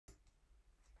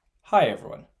Hi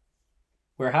everyone.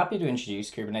 We're happy to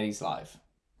introduce Kubernetes Live,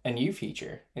 a new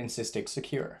feature in Sysdig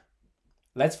Secure.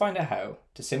 Let's find out how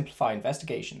to simplify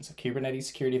investigations of Kubernetes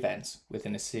security events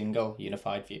within a single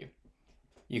unified view.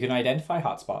 You can identify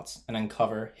hotspots and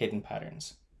uncover hidden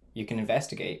patterns. You can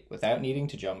investigate without needing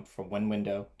to jump from one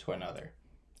window to another.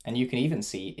 And you can even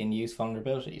see in-use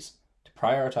vulnerabilities to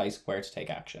prioritize where to take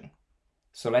action.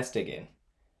 So let's dig in.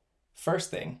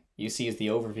 First thing you see is the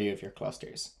overview of your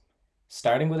clusters,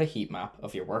 starting with a heat map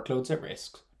of your workloads at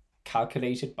risk,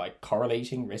 calculated by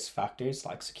correlating risk factors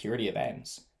like security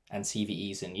events and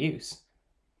CVEs in use.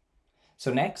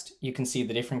 So next, you can see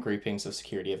the different groupings of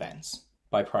security events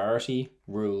by priority,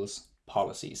 rules,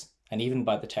 policies, and even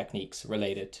by the techniques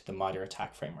related to the MITRE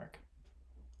ATT&CK framework.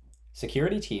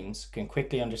 Security teams can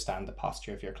quickly understand the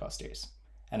posture of your clusters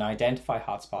and identify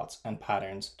hotspots and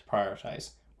patterns to prioritize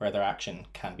where their action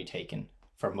can be taken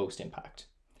for most impact.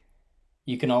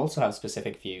 You can also have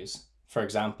specific views, for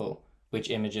example,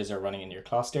 which images are running in your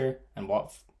cluster and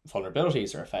what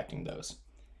vulnerabilities are affecting those,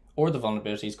 or the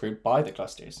vulnerabilities grouped by the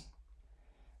clusters.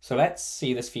 So let's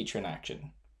see this feature in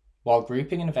action. While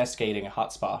grouping and investigating a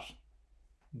hotspot,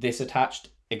 this attached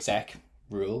exec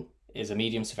rule is a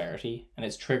medium severity and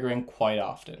it's triggering quite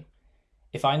often.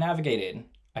 If I navigate in,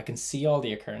 I can see all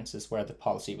the occurrences where the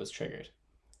policy was triggered.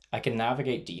 I can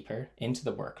navigate deeper into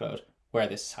the workload where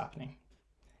this is happening.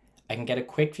 I can get a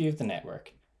quick view of the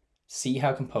network, see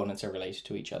how components are related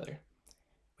to each other.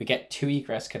 We get two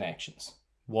egress connections,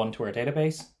 one to our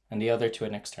database and the other to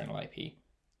an external IP.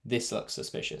 This looks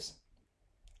suspicious.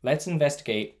 Let's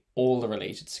investigate all the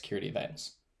related security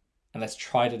events, and let's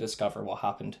try to discover what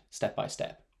happened step by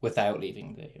step without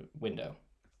leaving the window.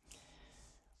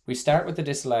 We start with the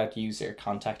disallowed user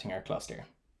contacting our cluster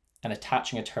and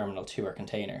attaching a terminal to our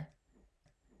container.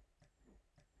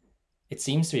 It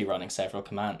seems to be running several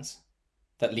commands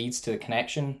that leads to the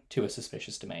connection to a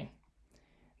suspicious domain.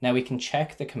 Now we can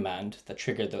check the command that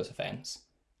triggered those events,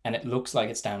 and it looks like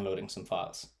it's downloading some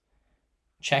files.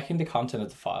 Checking the content of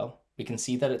the file, we can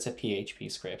see that it's a PHP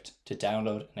script to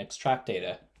download and extract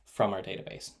data from our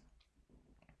database.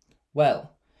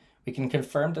 Well, we can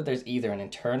confirm that there's either an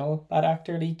internal bad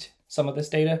actor leaked some of this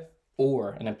data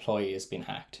or an employee has been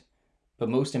hacked. But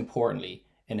most importantly,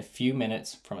 in a few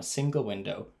minutes from a single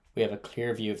window, we have a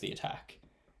clear view of the attack.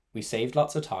 We saved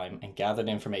lots of time and gathered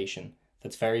information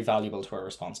that's very valuable to our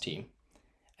response team.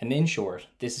 And in short,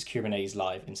 this is Kubernetes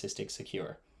Live in Sysdig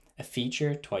Secure, a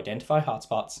feature to identify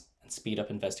hotspots and speed up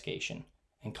investigation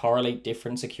and correlate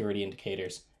different security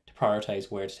indicators to prioritize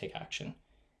where to take action.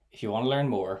 If you want to learn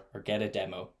more or get a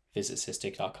demo, visit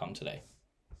sysdig.com today.